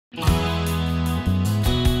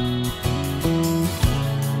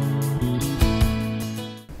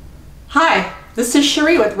Hi, this is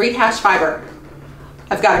Cherie with Rehashfiber.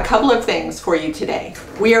 I've got a couple of things for you today.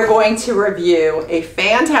 We are going to review a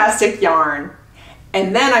fantastic yarn,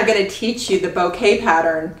 and then I'm going to teach you the bouquet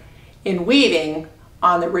pattern in weaving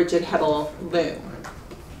on the rigid heddle loom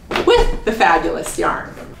with the fabulous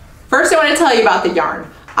yarn. First, I want to tell you about the yarn.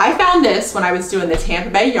 I found this when I was doing the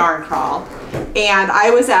Tampa Bay yarn crawl, and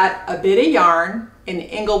I was at a bit of yarn in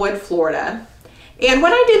Englewood, Florida. And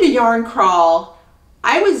when I did the yarn crawl,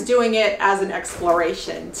 I was doing it as an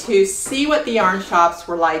exploration to see what the yarn shops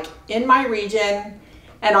were like in my region,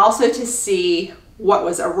 and also to see what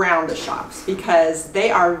was around the shops, because they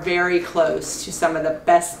are very close to some of the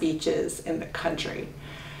best beaches in the country.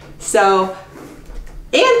 So,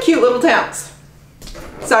 and cute little towns.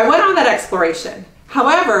 So I went on that exploration.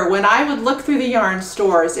 However, when I would look through the yarn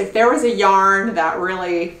stores, if there was a yarn that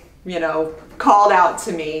really, called out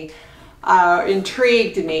to me,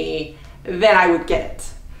 intrigued me, then I would get it.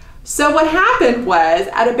 So what happened was,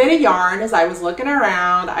 at a bit of yarn, as I was looking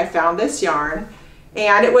around, I found this yarn,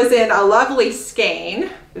 and it was in a lovely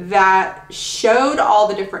skein that showed all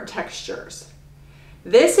the different textures.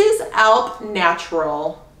 This is Alp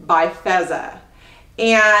Natural by Feza,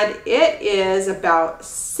 and it is about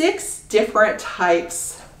 6 different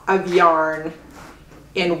types of yarn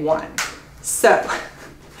in one. So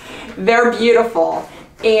they're beautiful.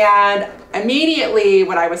 And immediately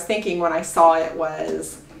what I was thinking when I saw it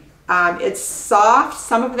was, it's soft.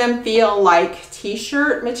 Some of them feel like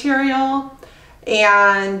t-shirt material,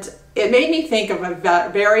 and it made me think of a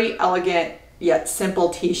very elegant yet simple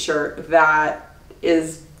t-shirt that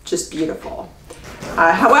is just beautiful.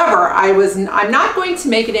 However, I'm not going to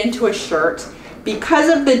make it into a shirt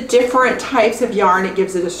because of the different types of yarn. It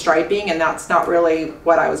gives it a striping, and that's not really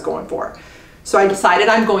what I was going for. So I decided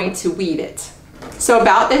I'm going to weave it. So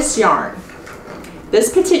about this yarn,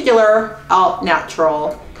 this particular Alp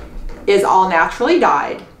Natural is all naturally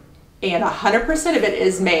dyed, and 100% of it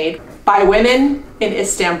is made by women in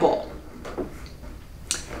Istanbul.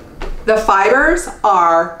 The fibers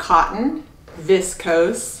are cotton,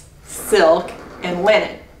 viscose, silk, and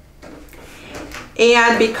linen.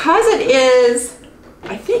 And because it is,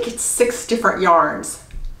 I think it's 6 different yarns,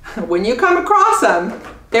 when you come across them,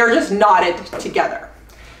 they're just knotted together.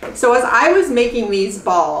 So as I was making these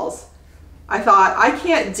balls, I thought, I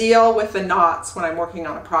can't deal with the knots when I'm working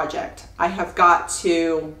on a project. I have got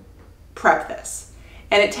to prep this.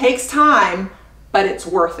 And it takes time, but it's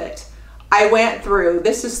worth it. I went through,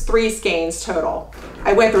 this is 3 skeins total.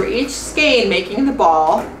 I went through each skein making the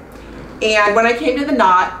ball, and when I came to the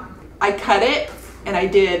knot, I cut it and I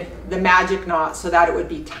did the magic knot so that it would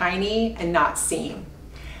be tiny and not seen.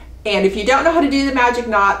 And if you don't know how to do the magic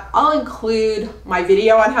knot, I'll include my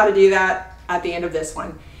video on how to do that at the end of this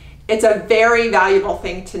one. It's a very valuable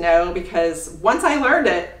thing to know, because once I learned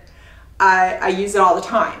it, I use it all the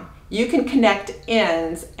time. You can connect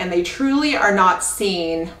ends, and they truly are not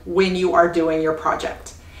seen when you are doing your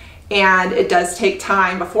project. And it does take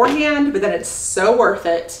time beforehand, but then it's so worth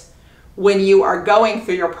it when you are going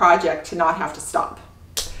through your project to not have to stop.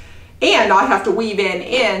 And not have to weave in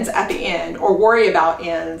ends at the end or worry about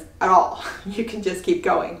ends at all. You can just keep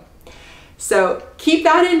going. So keep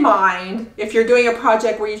that in mind if you're doing a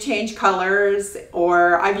project where you change colors,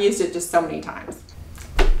 or I've used it just so many times.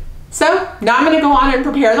 So now I'm going to go on and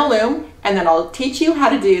prepare the loom, and then I'll teach you how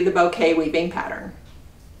to do the bouquet weaving pattern.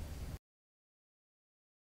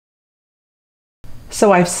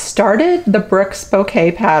 So I've started the Brooks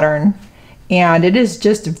Bouquet Pattern, and it is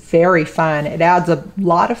just very fun. It adds a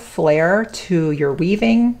lot of flair to your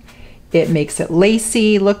weaving. It makes it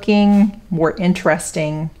lacy looking, more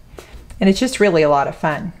interesting, and it's just really a lot of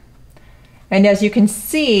fun. And as you can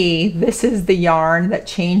see, this is the yarn that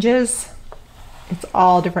changes. It's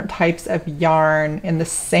all different types of yarn in the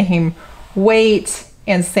same weight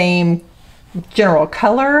and same general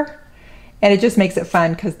color, and it just makes it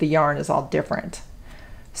fun because the yarn is all different.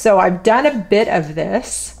 So I've done a bit of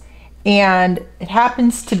this, and it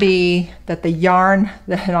happens to be that the yarn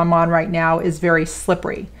that I'm on right now is very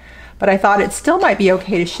slippery, but I thought it still might be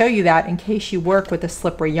okay to show you that in case you work with a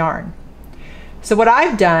slippery yarn. So what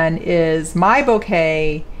I've done is, my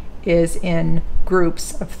bouquet is in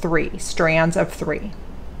groups of 3, strands of 3.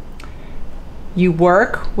 You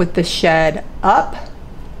work with the shed up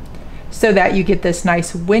so that you get this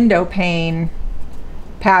nice window pane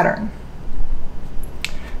pattern.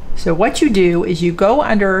 So what you do is you go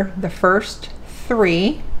under the first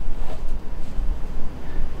 3,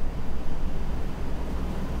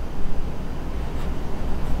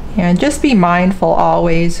 and just be mindful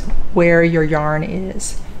always where your yarn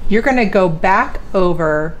is. You're going to go back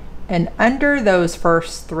over and under those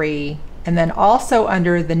first 3 and then also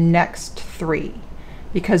under the next 3.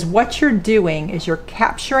 Because what you're doing is you're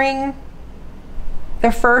capturing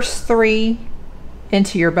the first 3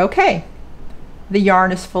 into your bouquet. The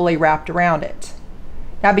yarn is fully wrapped around it.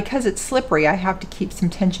 Now because it's slippery, I have to keep some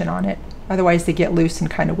tension on it, otherwise they get loose and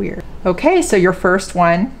kind of weird. Okay, so your first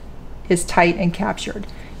one is tight and captured.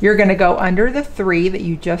 You're going to go under the 3 that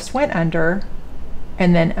you just went under,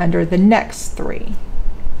 and then under the next 3.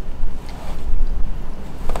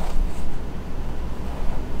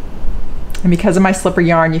 And because of my slippery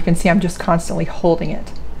yarn, you can see I'm just constantly holding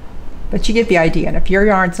it. But you get the idea, and if your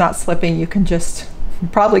yarn's not slipping, you can just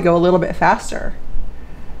probably go a little bit faster.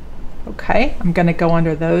 Okay, I'm going to go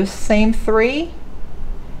under those same 3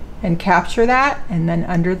 and capture that, and then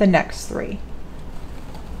under the next 3.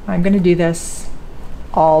 I'm going to do this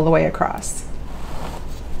all the way across.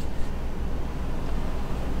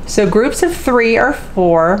 So groups of 3 or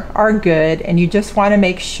 4 are good, and you just want to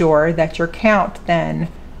make sure that your count then,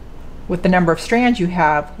 with the number of strands you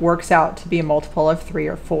have, works out to be a multiple of 3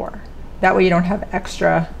 or 4. That way you don't have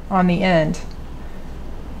extra on the end.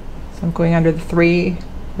 So I'm going under the 3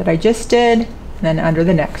 that I just did, and then under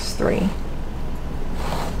the next 3.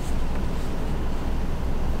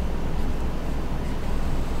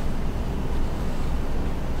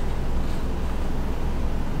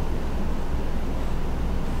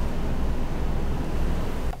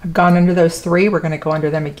 I've gone under those 3, we're going to go under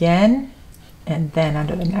them again, and then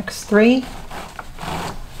under the next 3,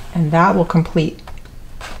 and that will complete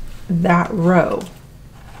that row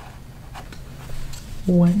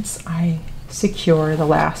once I secure the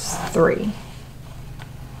last 3.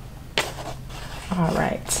 All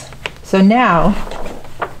right, so now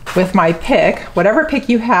with my pick, whatever pick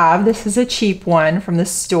you have, this is a cheap one from the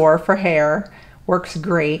store for hair, works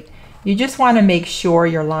great. You just want to make sure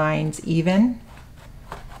your line's even.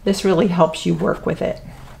 This really helps you work with it.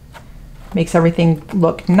 Makes everything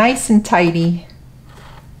look nice and tidy.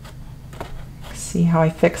 See how I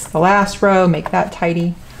fixed the last row, make that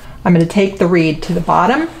tidy. I'm going to take the reed to the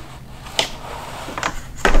bottom.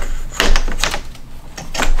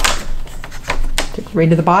 Take the reed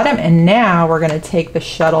to the bottom, and now we're going to take the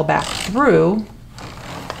shuttle back through.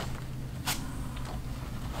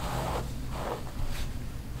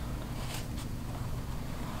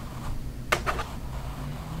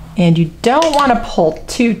 And you don't want to pull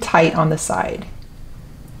too tight on the side.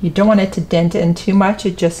 You don't want it to dent in too much,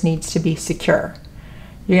 it just needs to be secure.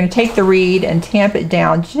 You're going to take the reed and tamp it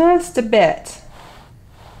down just a bit.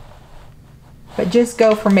 But just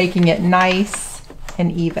go for making it nice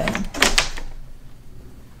and even.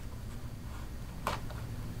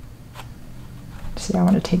 See, I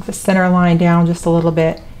want to take the center line down just a little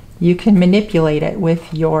bit. You can manipulate it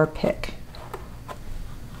with your pick,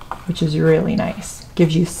 which is really nice.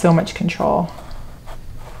 Gives you so much control.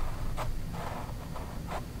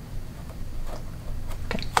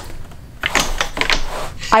 Okay.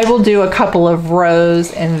 I will do a couple of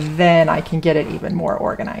rows and then I can get it even more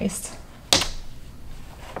organized.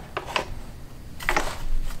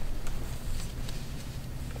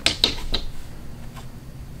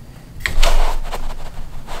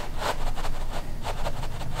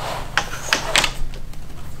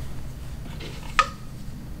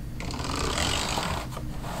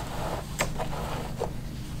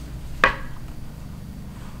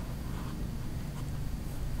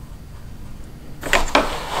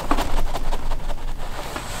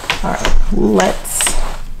 All right, let's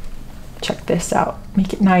check this out,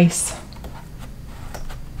 make it nice.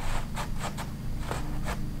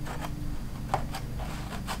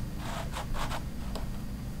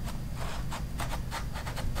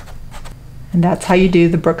 And that's how you do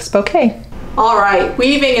the Brooks Bouquet. All right,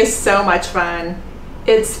 weaving is so much fun.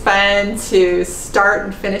 It's fun to start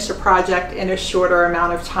and finish a project in a shorter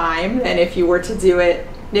amount of time than if you were to do it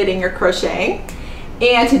knitting or crocheting.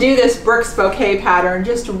 And to do this Brooks Bouquet pattern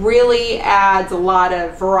just really adds a lot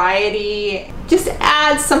of variety, just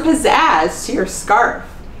adds some pizzazz to your scarf.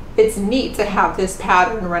 It's neat to have this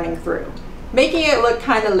pattern running through, making it look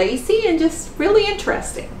kind of lacy and just really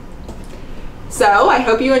interesting. So I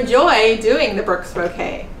hope you enjoy doing the Brooks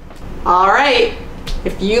Bouquet. All right,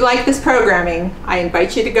 if you like this programming, I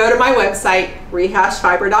invite you to go to my website,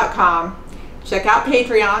 rehashfiber.com. Check out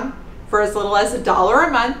Patreon for as little as $1 a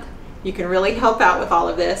month. You can really help out with all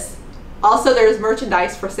of this. Also, there's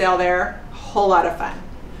merchandise for sale there, a whole lot of fun.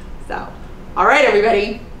 So, all right,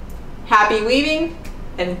 everybody, happy weaving,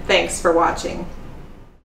 and thanks for watching.